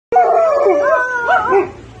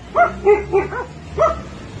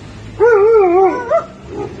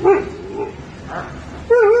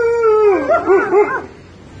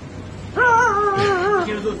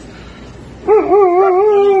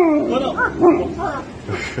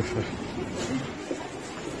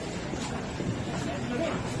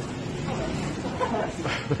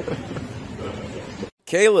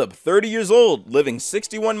Caleb, 30 years old, living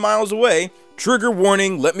 61 miles away. Trigger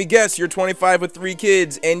warning, let me guess, you're 25 with 3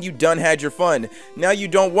 kids and you done had your fun. Now you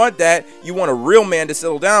don't want that, you want a real man to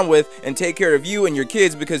settle down with and take care of you and your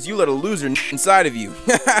kids because you let a loser inside of you.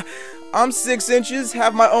 I'm 6 inches,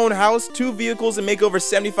 have my own house, 2 vehicles, and make over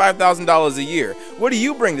 $75,000 a year. What do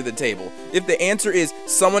you bring to the table? If the answer is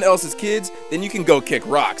someone else's kids, then you can go kick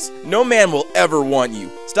rocks. No man will ever want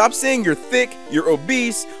you. Stop saying you're thick, you're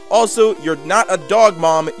obese. Also, you're not a dog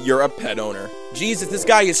mom, you're a pet owner. Jesus, this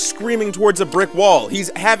guy is screaming towards a brick wall. He's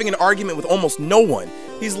having an argument with almost no one.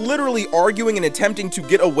 He's literally arguing and attempting to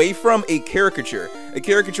get away from a caricature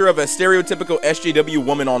of a stereotypical SJW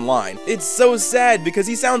woman online. It's so sad because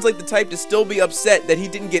he sounds like the type to still be upset that he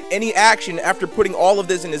didn't get any action after putting all of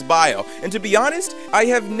this in his bio. And to be honest, I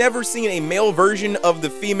have never seen a male version of the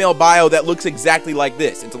female bio that looks exactly like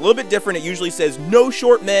this. It's a little bit different. It usually says, no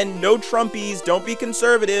short men, no Trumpies, don't be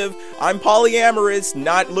conservative, I'm polyamorous,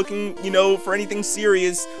 not looking, for anything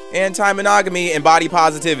serious, anti-monogamy, and body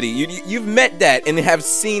positivity. You've met that and have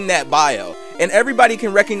seen that bio. And everybody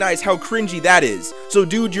can recognize how cringy that is. So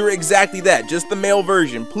dude, you're exactly that, just the male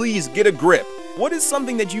version. Please get a grip. What is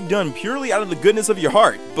something that you've done purely out of the goodness of your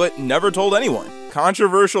heart, but never told anyone?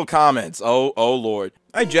 Controversial comments, oh lord.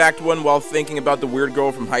 I jacked one while thinking about the weird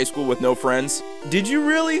girl from high school with no friends. Did you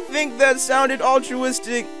really think that sounded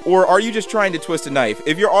altruistic? Or are you just trying to twist a knife?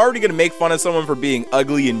 If you're already gonna make fun of someone for being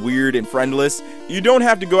ugly and weird and friendless, you don't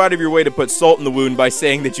have to go out of your way to put salt in the wound by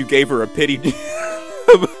saying that you gave her a pity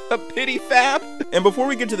a pity fap. And before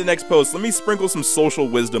we get to the next post, let me sprinkle some social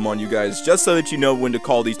wisdom on you guys, just so that you know when to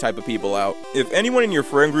call these type of people out. If anyone in your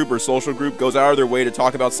friend group or social group goes out of their way to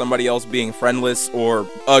talk about somebody else being friendless or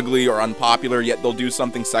ugly or unpopular, yet they'll do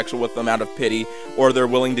something sexual with them out of pity, or they're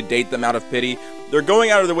willing to date them out of pity, they're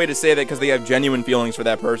going out of their way to say that because they have genuine feelings for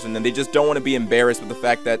that person, and they just don't want to be embarrassed with the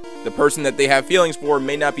fact that the person that they have feelings for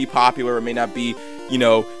may not be popular or may not be,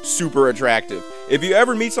 super attractive. If you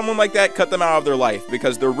ever meet someone like that, cut them out of their life,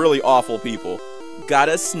 because they're really awful people.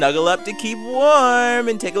 Gotta snuggle up to keep warm,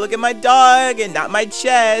 and take a look at my dog, and not my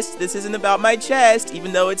chest. This isn't about my chest,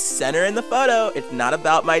 even though it's center in the photo. It's not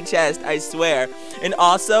about my chest, I swear. And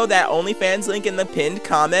also, that OnlyFans link in the pinned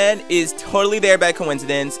comment is totally there by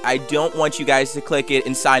coincidence. I don't want you guys to click it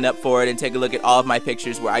and sign up for it and take a look at all of my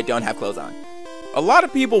pictures where I don't have clothes on. A lot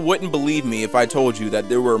of people wouldn't believe me if I told you that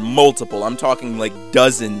there were multiple, I'm talking like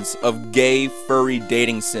dozens, of gay furry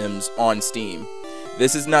dating sims on Steam.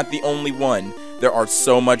 This is not the only one. There are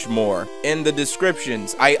so much more. In the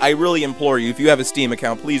descriptions, I really implore you, if you have a Steam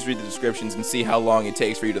account, please read the descriptions and see how long it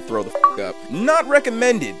takes for you to throw the f up. Not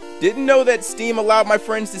recommended. Didn't know that Steam allowed my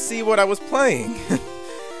friends to see what I was playing.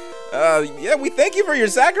 Yeah, we thank you for your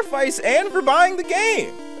sacrifice and for buying the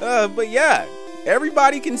game. But yeah,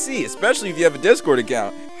 everybody can see, especially if you have a Discord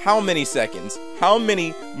account. How many seconds, how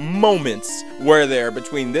many moments were there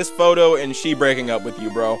between this photo and she breaking up with you,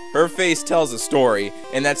 bro? Her face tells a story,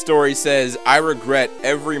 and that story says, I regret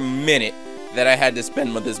every minute that I had to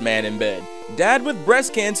spend with this man in bed. Dad with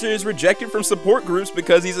breast cancer is rejected from support groups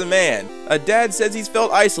because he's a man. A dad says he's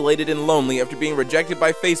felt isolated and lonely after being rejected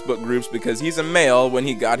by Facebook groups because he's a male when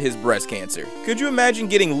he got his breast cancer. Could you imagine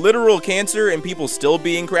getting literal cancer and people still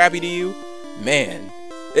being crappy to you? Man.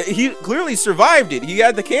 He clearly survived it. He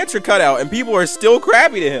had the cancer cut out and people are still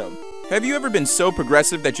crappy to him. Have you ever been so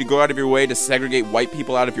progressive that you go out of your way to segregate white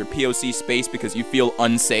people out of your POC space because you feel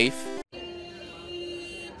unsafe?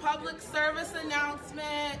 Public service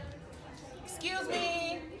announcement. Excuse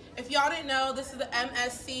me. If y'all didn't know, this is the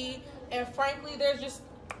MSC, and frankly, there's just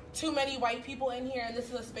too many white people in here, and this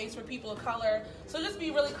is a space for people of color. So just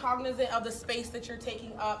be really cognizant of the space that you're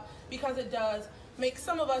taking up, because it does make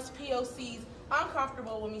some of us POCs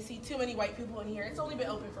uncomfortable when we see too many white people in here. It's only been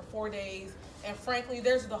open for 4 days, and frankly,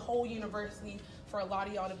 there's the whole university for a lot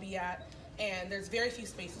of y'all to be at, and there's very few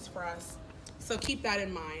spaces for us. So keep that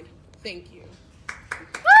in mind. Thank you.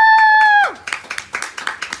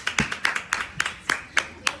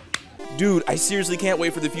 Dude, I seriously can't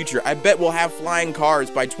wait for the future. I bet we'll have flying cars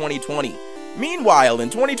by 2020. Meanwhile, in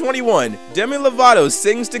 2021, Demi Lovato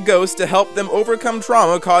sings to ghosts to help them overcome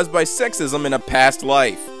trauma caused by sexism in a past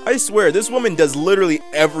life. I swear, this woman does literally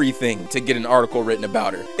everything to get an article written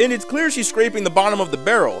about her. And it's clear she's scraping the bottom of the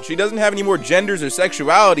barrel. She doesn't have any more genders or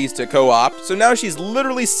sexualities to co-opt, so now she's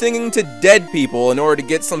literally singing to dead people in order to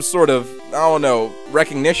get some sort of, I don't know,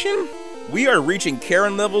 recognition? We are reaching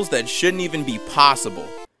Karen levels that shouldn't even be possible.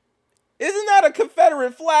 Isn't that a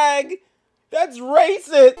Confederate flag? That's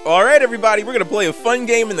racist! Alright everybody, we're gonna play a fun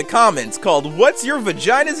game in the comments called What's Your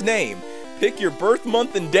Vagina's Name? Pick your birth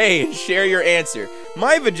month and day and share your answer.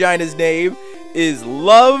 My vagina's name is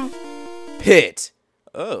Love Pit.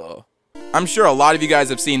 Oh. I'm sure a lot of you guys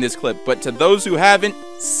have seen this clip, but to those who haven't,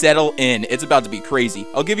 settle in. It's about to be crazy.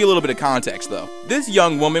 I'll give you a little bit of context though. This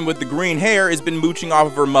young woman with the green hair has been mooching off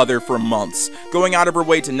of her mother for months, going out of her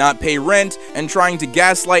way to not pay rent and trying to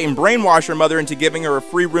gaslight and brainwash her mother into giving her a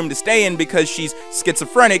free room to stay in because she's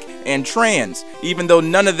schizophrenic and trans, even though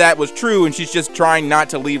none of that was true and she's just trying not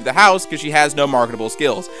to leave the house because she has no marketable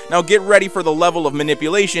skills. Now get ready for the level of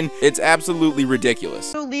manipulation. It's absolutely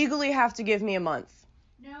ridiculous. You legally have to give me a month.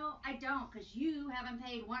 No, I don't, because you haven't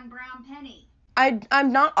paid one brown penny.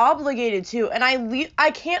 I'm not obligated to, and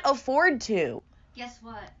I can't afford to. Guess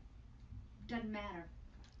what? Doesn't matter.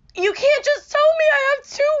 You can't just tell me I have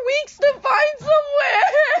 2 weeks to find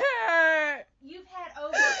somewhere! You've had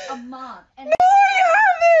over a month. And no, I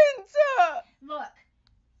haven't! Look,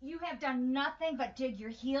 you have done nothing but dig your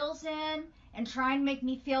heels in and try and make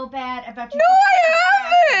me feel bad about your... No, I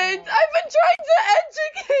haven't! I've been trying to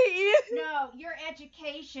educate you! No, your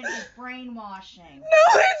education is brainwashing. No,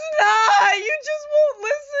 it's not! You just won't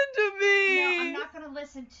listen to me! No, I'm not gonna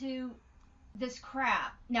listen to this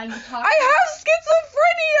crap. Now you talk... I have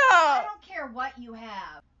schizophrenia! I don't care what you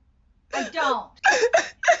have. I don't.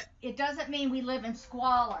 It doesn't mean we live in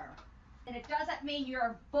squalor. And it doesn't mean you're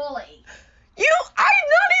a bully. I'm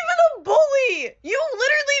not even a bully! You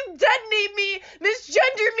literally detonate me,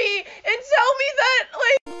 misgender me, and tell me that,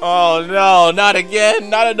 like... Oh no, not again,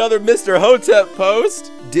 not another Mr. Hotep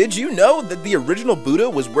post. Did you know that the original Buddha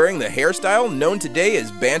was wearing the hairstyle known today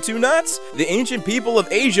as Bantu knots? The ancient people of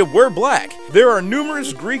Asia were black. There are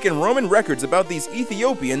numerous Greek and Roman records about these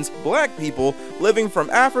Ethiopians, black people, living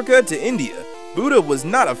from Africa to India. Buddha was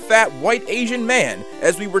not a fat white Asian man,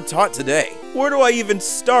 as we were taught today. Where do I even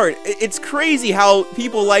start? It's crazy how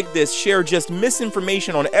people like this share just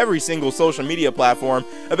misinformation on every single social media platform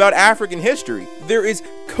about African history. There is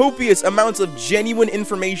copious amounts of genuine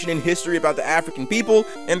information in history about the African people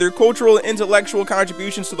and their cultural and intellectual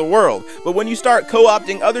contributions to the world. But when you start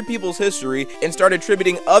co-opting other people's history and start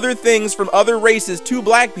attributing other things from other races to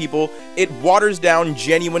black people, it waters down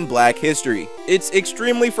genuine black history. It's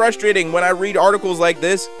extremely frustrating when I read articles like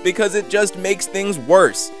this because it just makes things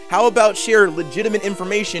worse. How about share legitimate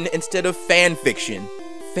information instead of fan fiction?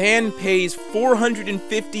 Fan pays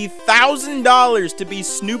 $450,000 to be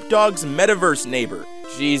Snoop Dogg's metaverse neighbor.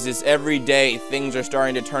 Jesus, every day things are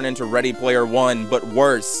starting to turn into Ready Player One, but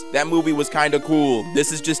worse. That movie was kinda cool.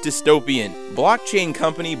 This is just dystopian. Blockchain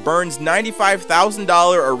company burns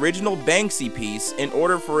 $95,000 original Banksy piece in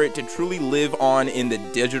order for it to truly live on in the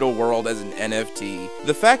digital world as an NFT.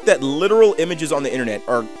 The fact that literal images on the internet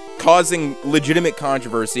are causing legitimate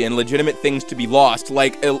controversy and legitimate things to be lost,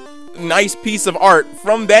 like a nice piece of art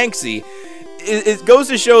from Banksy, it goes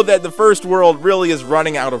to show that the first world really is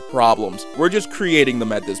running out of problems. We're just creating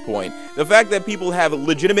them at this point. The fact that people have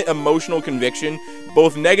legitimate emotional conviction,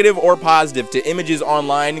 both negative or positive, to images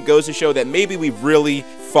online goes to show that maybe we've really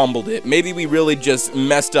fumbled it. Maybe we really just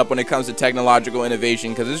messed up when it comes to technological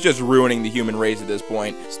innovation, because it's just ruining the human race at this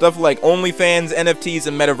point. Stuff like OnlyFans, NFTs,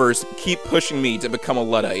 and Metaverse keep pushing me to become a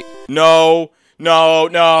Luddite. No, no,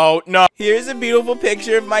 no, no. Here's a beautiful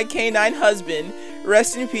picture of my canine husband.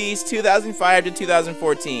 Rest in peace, 2005 to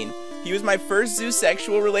 2014. He was my first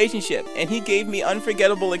zoosexual relationship, and he gave me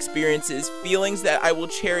unforgettable experiences, feelings that I will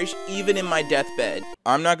cherish even in my deathbed.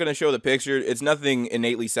 I'm not gonna show the picture. It's nothing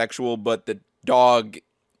innately sexual, but the dog,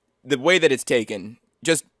 the way that it's taken,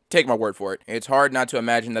 just take my word for it. It's hard not to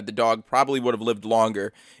imagine that the dog probably would have lived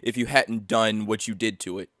longer if you hadn't done what you did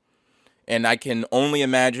to it. And I can only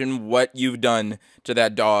imagine what you've done to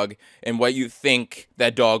that dog and what you think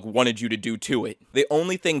that dog wanted you to do to it. The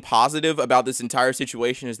only thing positive about this entire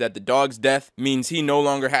situation is that the dog's death means he no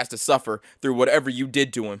longer has to suffer through whatever you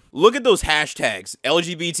did to him. Look at those hashtags: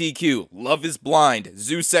 LGBTQ, love is blind,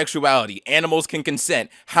 zoosexuality, animals can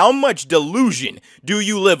consent. How much delusion do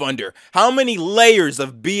you live under? How many layers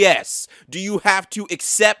of BS do you have to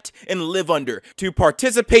accept and live under to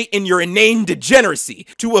participate in your inane degeneracy,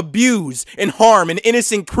 to abuse abuse and harm an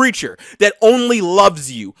innocent creature that only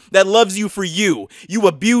loves you, for you. You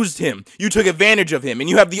abused him, you took advantage of him, and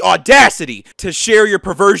you have the audacity to share your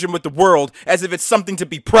perversion with the world as if it's something to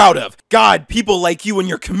be proud of. God, people like you and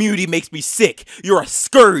your community makes me sick. You're a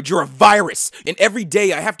scourge, you're a virus. And every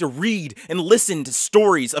day I have to read and listen to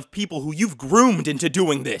stories of people who you've groomed into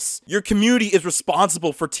doing this. Your community is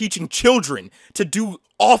responsible for teaching children to do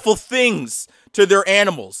awful things to their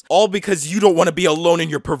animals, all because you don't want to be alone in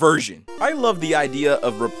your perversion. I love the idea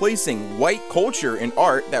of replacing white culture in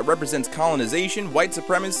art that represents colonization, white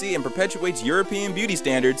supremacy, and perpetuates European beauty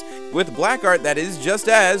standards with black art that is just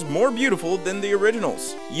as more beautiful than the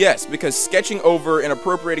originals. Yes, because sketching over and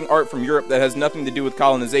appropriating art from Europe that has nothing to do with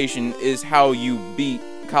colonization is how you beat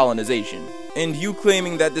colonization. And you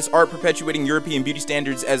claiming that this art perpetuating European beauty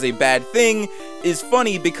standards as a bad thing is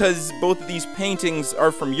funny because both of these paintings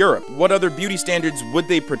are from Europe. What other beauty standards would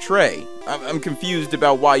they portray? I'm confused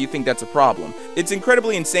about why you think that's a problem. It's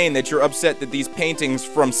incredibly insane that you're upset that these paintings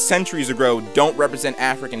from centuries ago don't represent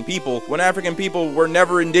African people when African people were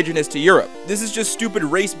never indigenous to Europe. This is just stupid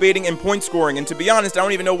race baiting and point scoring, and to be honest, I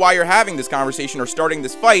don't even know why you're having this conversation or starting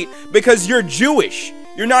this fight, because you're Jewish.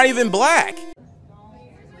 You're not even black.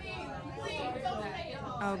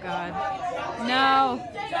 Oh God. No.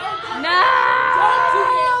 No!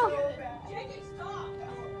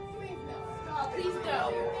 Please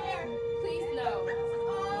no. Please no.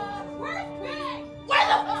 Where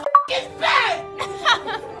the f is Ben?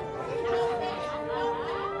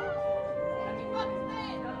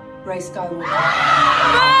 Ray Skywalker.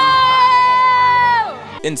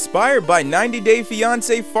 Inspired by 90 Day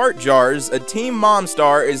Fiancé fart jars, a teen mom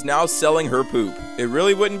star is now selling her poop. It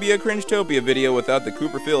really wouldn't be a CringeTopia video without the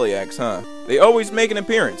Cooperphiliacs, huh? They always make an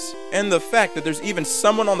appearance. And the fact that there's even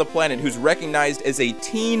someone on the planet who's recognized as a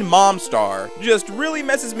teen mom star just really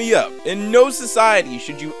messes me up. In no society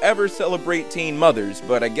should you ever celebrate teen mothers,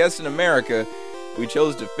 but I guess in America, we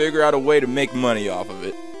chose to figure out a way to make money off of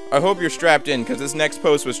it. I hope you're strapped in, because this next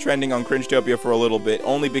post was trending on CringeTopia for a little bit,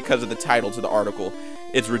 only because of the title to the article.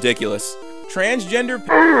 It's ridiculous.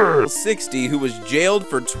 Transgender 60 who was jailed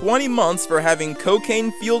for 20 months for having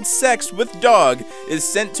cocaine-fueled sex with dog is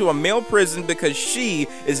sent to a male prison because she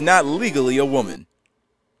is not legally a woman.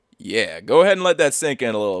 Yeah, go ahead and let that sink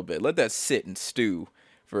in a little bit. Let that sit and stew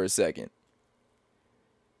for a second.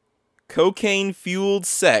 Cocaine-fueled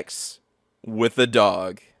sex with a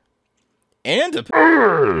dog. And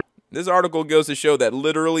a This article goes to show that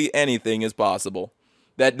literally anything is possible.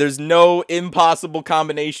 That there's no impossible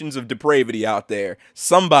combinations of depravity out there.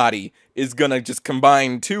 Somebody is gonna just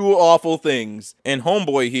combine two awful things. And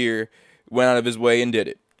homeboy here went out of his way and did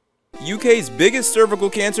it. UK's biggest cervical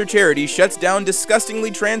cancer charity shuts down disgustingly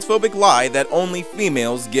transphobic lie that only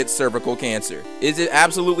females get cervical cancer. Is it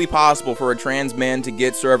absolutely possible for a trans man to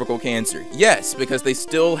get cervical cancer? Yes, because they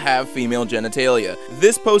still have female genitalia.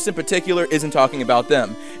 This post in particular isn't talking about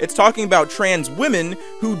them. It's talking about trans women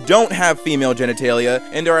who don't have female genitalia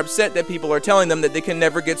and are upset that people are telling them that they can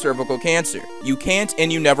never get cervical cancer. You can't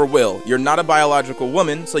and you never will. You're not a biological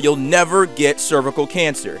woman, so you'll never get cervical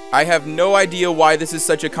cancer. I have no idea why this is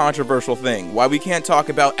such a controversial thing, why we can't talk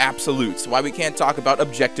about absolutes, why we can't talk about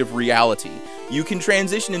objective reality. You can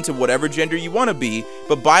transition into whatever gender you want to be,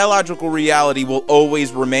 but biological reality will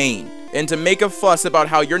always remain. And to make a fuss about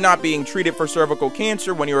how you're not being treated for cervical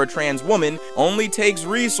cancer when you're a trans woman only takes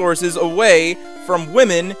resources away from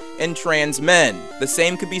women and trans men. The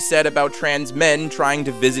same could be said about trans men trying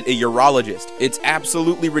to visit a urologist. It's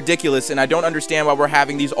absolutely ridiculous, and I don't understand why we're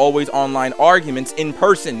having these always online arguments in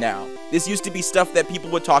person now. This used to be stuff that people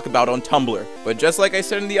would talk about on Tumblr, but just like I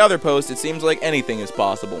said in the other post, it seems like anything is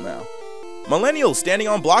possible now. Millennials standing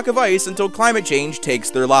on block of ice until climate change takes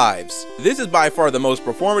their lives. This is by far the most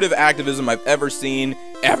performative activism I've ever seen,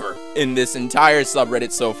 ever, in this entire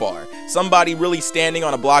subreddit so far. Somebody really standing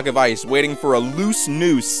on a block of ice waiting for a loose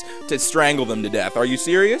noose to strangle them to death. Are you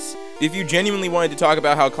serious? If you genuinely wanted to talk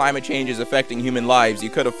about how climate change is affecting human lives, you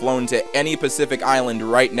could have flown to any Pacific island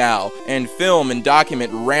right now and film and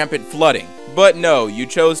document rampant flooding. But no, you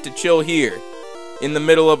chose to chill here, in the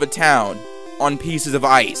middle of a town, on pieces of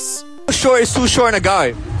ice. Short is too short in a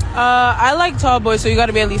guy. I like tall boys, so you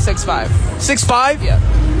gotta be at least 6'5". 6'5"? Yeah.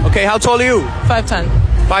 Okay, how tall are you? 5'10".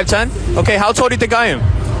 5'10"? Okay, how tall do you think I am?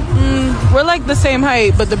 We're like the same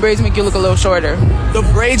height, but the braids make you look a little shorter. The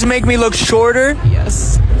braids make me look shorter?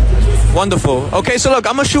 Yes. Wonderful. Okay, so look,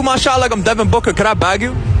 I'm gonna shoot my shot like I'm Devin Booker. Could I bag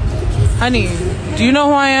you? Honey, do you know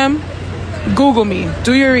who I am? Google me.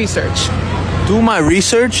 Do your research. Do my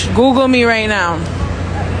research? Google me right now.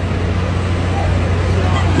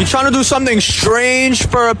 You trying to do something strange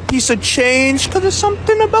for a piece of change? Cause there's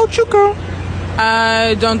something about you, girl.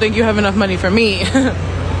 I don't think you have enough money for me.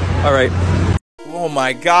 All right. Oh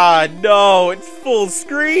my god, no, it's full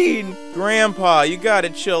screen. Grandpa, you gotta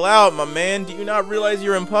chill out, my man. Do you not realize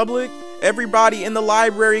you're in public? Everybody in the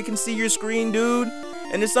library can see your screen, dude.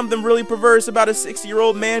 And there's something really perverse about a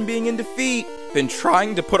 60-year-old man being in defeat. Been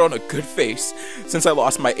trying to put on a good face since I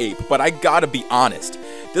lost my ape, but I gotta be honest.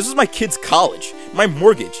 This was my kid's college, my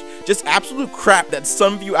mortgage. Just absolute crap that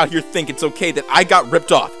some of you out here think it's okay that I got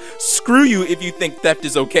ripped off. Screw you if you think theft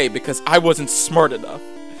is okay, because I wasn't smart enough.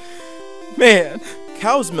 Man,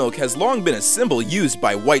 cow's milk has long been a symbol used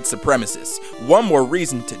by white supremacists. One more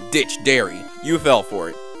reason to ditch dairy. You fell for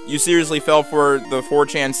it. You seriously fell for the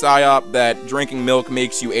 4chan psyop that drinking milk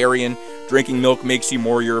makes you Aryan, drinking milk makes you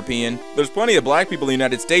more European. There's plenty of black people in the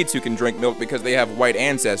United States who can drink milk because they have white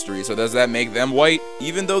ancestry, so does that make them white?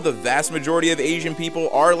 Even though the vast majority of Asian people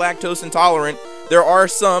are lactose intolerant, there are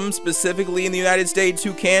some, specifically in the United States,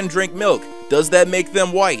 who can drink milk. Does that make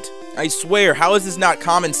them white? I swear, how is this not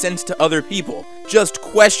common sense to other people? Just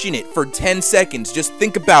question it for 10 seconds, just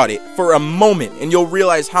think about it for a moment, and you'll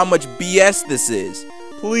realize how much BS this is.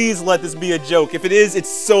 Please let this be a joke. If it is, it's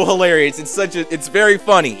so hilarious. It's very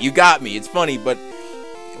funny. You got me. It's funny, but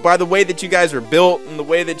by the way that you guys are built and the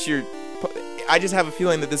way that I just have a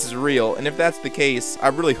feeling that this is real. And if that's the case, I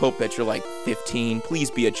really hope that you're like 15.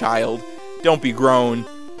 Please be a child. Don't be grown.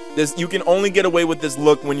 You can only get away with this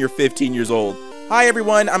look when you're 15 years old. Hi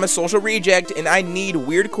everyone, I'm a social reject and I need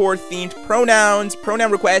weirdcore themed pronouns.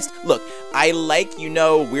 Pronoun request. Look, I like,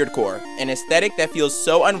 weirdcore. An aesthetic that feels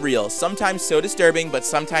so unreal, sometimes so disturbing, but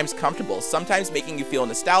sometimes comfortable, sometimes making you feel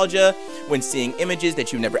nostalgia when seeing images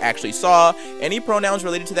that you never actually saw. Any pronouns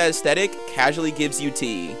related to that aesthetic casually gives you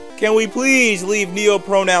tea. Can we please leave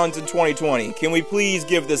neo-pronouns in 2020? Can we please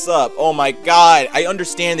give this up? Oh my god, I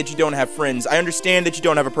understand that you don't have friends. I understand that you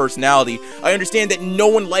don't have a personality. I understand that no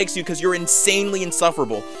one likes you because you're insanely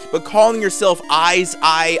insufferable. But calling yourself I,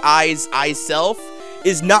 self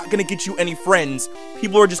is not gonna get you any friends.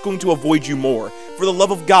 People are just going to avoid you more. For the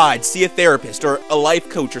love of God, see a therapist or a life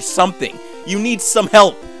coach or something. You need some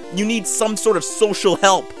help. You need some sort of social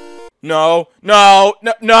help. No.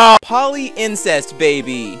 Poly-incest,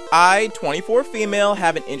 baby. I, 24 female,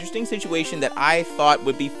 have an interesting situation that I thought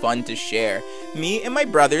would be fun to share. Me and my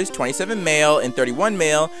brothers, 27 male and 31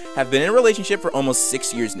 male, have been in a relationship for almost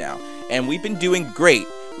 6 years now, and we've been doing great.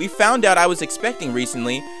 We found out I was expecting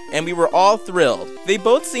recently, and we were all thrilled. They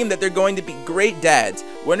both seem that they're going to be great dads,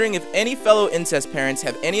 wondering if any fellow incest parents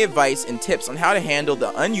have any advice and tips on how to handle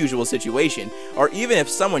the unusual situation, or even if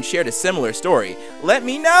someone shared a similar story. Let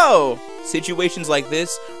me know! Situations like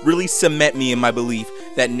this really cement me in my belief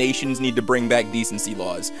that nations need to bring back decency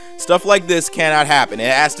laws. Stuff like this cannot happen.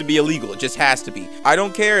 It has to be illegal. It just has to be. I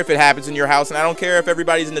don't care if it happens in your house, and I don't care if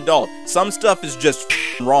everybody's an adult. Some stuff is just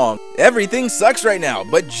wrong. Everything sucks right now,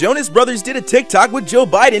 but Jonas Brothers did a TikTok with Joe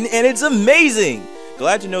Biden, and it's amazing!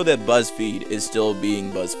 Glad to know that BuzzFeed is still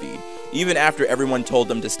being BuzzFeed, even after everyone told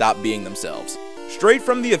them to stop being themselves. Straight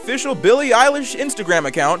from the official Billie Eilish Instagram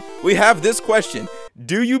account, we have this question.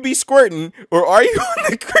 Do you be squirting, or are you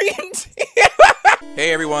on the Cringe?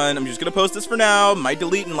 Hey everyone, I'm just gonna post this for now. Might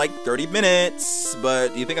delete in like 30 minutes,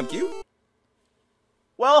 but do you think I'm cute?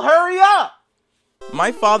 Well, hurry up!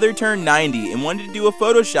 My father turned 90 and wanted to do a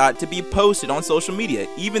photo shot to be posted on social media,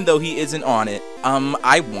 even though he isn't on it.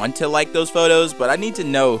 I want to like those photos, but I need to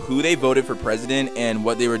know who they voted for president and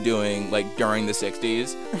what they were doing, like, during the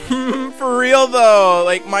 60s. For real, though,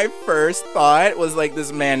 like, my first thought was, like,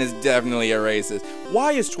 this man is definitely a racist.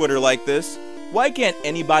 Why is Twitter like this? Why can't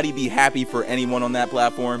anybody be happy for anyone on that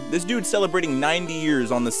platform? This dude's celebrating 90 years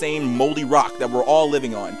on the same moldy rock that we're all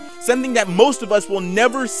living on. Something that most of us will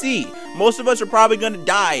never see. Most of us are probably gonna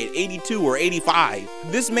die at 82 or 85.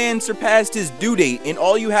 This man surpassed his due date, and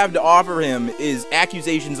all you have to offer him is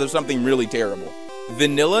accusations of something really terrible.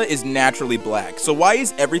 Vanilla is naturally black, so why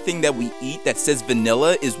is everything that we eat that says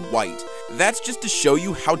vanilla is white? That's just to show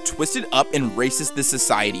you how twisted up and racist this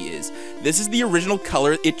society is. This is the original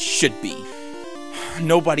color it should be.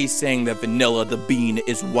 Nobody's saying that vanilla, the bean,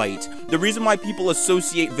 is white. The reason why people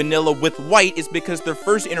associate vanilla with white is because their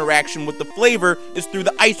first interaction with the flavor is through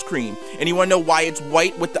the ice cream. And you wanna know why it's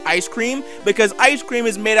white with the ice cream? Because ice cream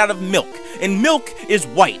is made out of milk, and milk is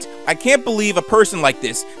white. I can't believe a person like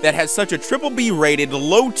this, that has such a BBB rated,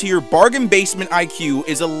 low-tier, bargain basement IQ,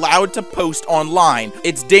 is allowed to post online.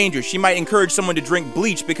 It's dangerous. She might encourage someone to drink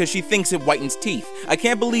bleach because she thinks it whitens teeth. I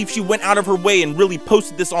can't believe she went out of her way and really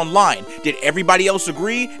posted this online. Did everybody else else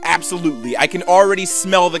agree? Absolutely. I can already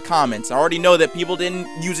smell the comments. I already know that people didn't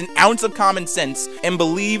use an ounce of common sense and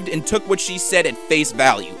believed and took what she said at face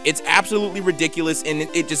value. It's absolutely ridiculous, and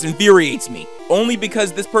it just infuriates me. Only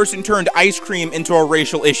because this person turned ice cream into a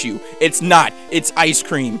racial issue. It's not. It's ice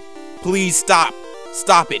cream. Please stop.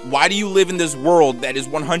 Stop it. Why do you live in this world that is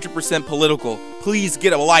 100% political? Please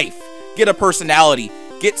get a life. Get a personality.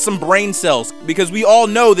 Get some brain cells, because we all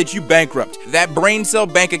know that you bankrupt. That brain cell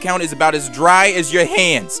bank account is about as dry as your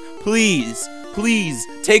hands. Please, please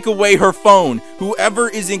take away her phone. Whoever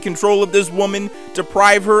is in control of this woman,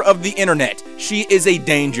 deprive her of the internet. She is a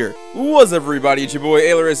danger. What's up, everybody? It's your boy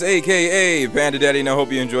Ailurus, aka Panda Daddy, and I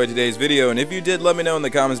hope you enjoyed today's video. And if you did, let me know in the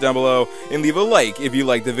comments down below, and leave a like if you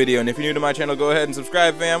liked the video. And if you're new to my channel, go ahead and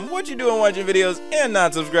subscribe, fam. What you doing watching videos and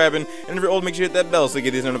not subscribing? And if you're old, make sure you hit that bell so you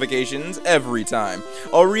get these notifications every time.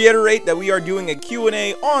 I'll reiterate that we are doing a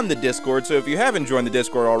Q&A on the Discord, so if you haven't joined the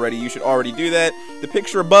Discord already, you should already do that. The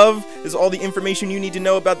picture above is all the information you need to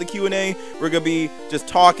know about the Q&A. We're gonna be just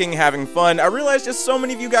talking, having fun. I realize just so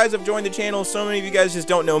many of you guys have joined the channel, so many of you guys just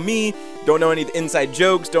don't know me, don't know any of the inside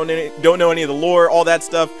jokes, don't know any of the lore, all that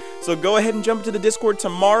stuff. So go ahead and jump into the Discord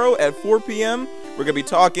tomorrow at 4 p.m. We're gonna be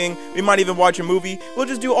talking. We might even watch a movie. We'll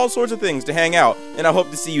just do all sorts of things to hang out, and I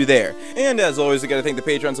hope to see you there. And as always, I gotta thank the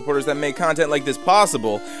Patreon supporters that make content like this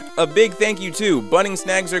possible. A big thank you to Bunning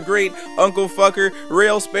Snags Are Great, Uncle Fucker,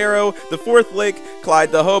 Rail Sparrow, The Fourth Lick,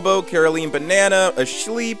 Clyde the Hobo, Caroline Banana,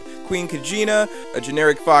 Asleep, Queen Kajina, A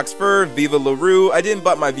Generic Fox Fur, Viva LaRue, I Didn't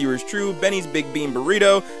Butt My Viewers True, Benny's Big Bean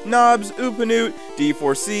Burrito, Knobs, Upanute,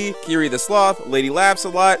 D4C, Kiri the Sloth, Lady Laughs a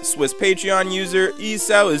Lot, Swiss Patreon user,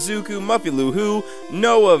 Esau Izuku, Muffy Lou Who,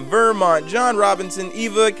 Noah, Vermont, John Robinson,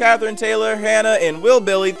 Eva, Catherine Taylor, Hannah, and Will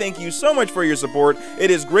Billy. Thank you so much for your support. It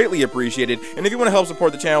is greatly appreciated. And if you want to help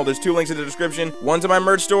support the channel, there's 2 links in the description. One to my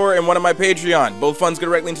merch store and one to my Patreon. Both funds go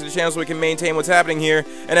directly into the channel so we can maintain what's happening here.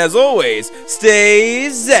 And as always, stay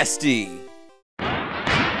zesty.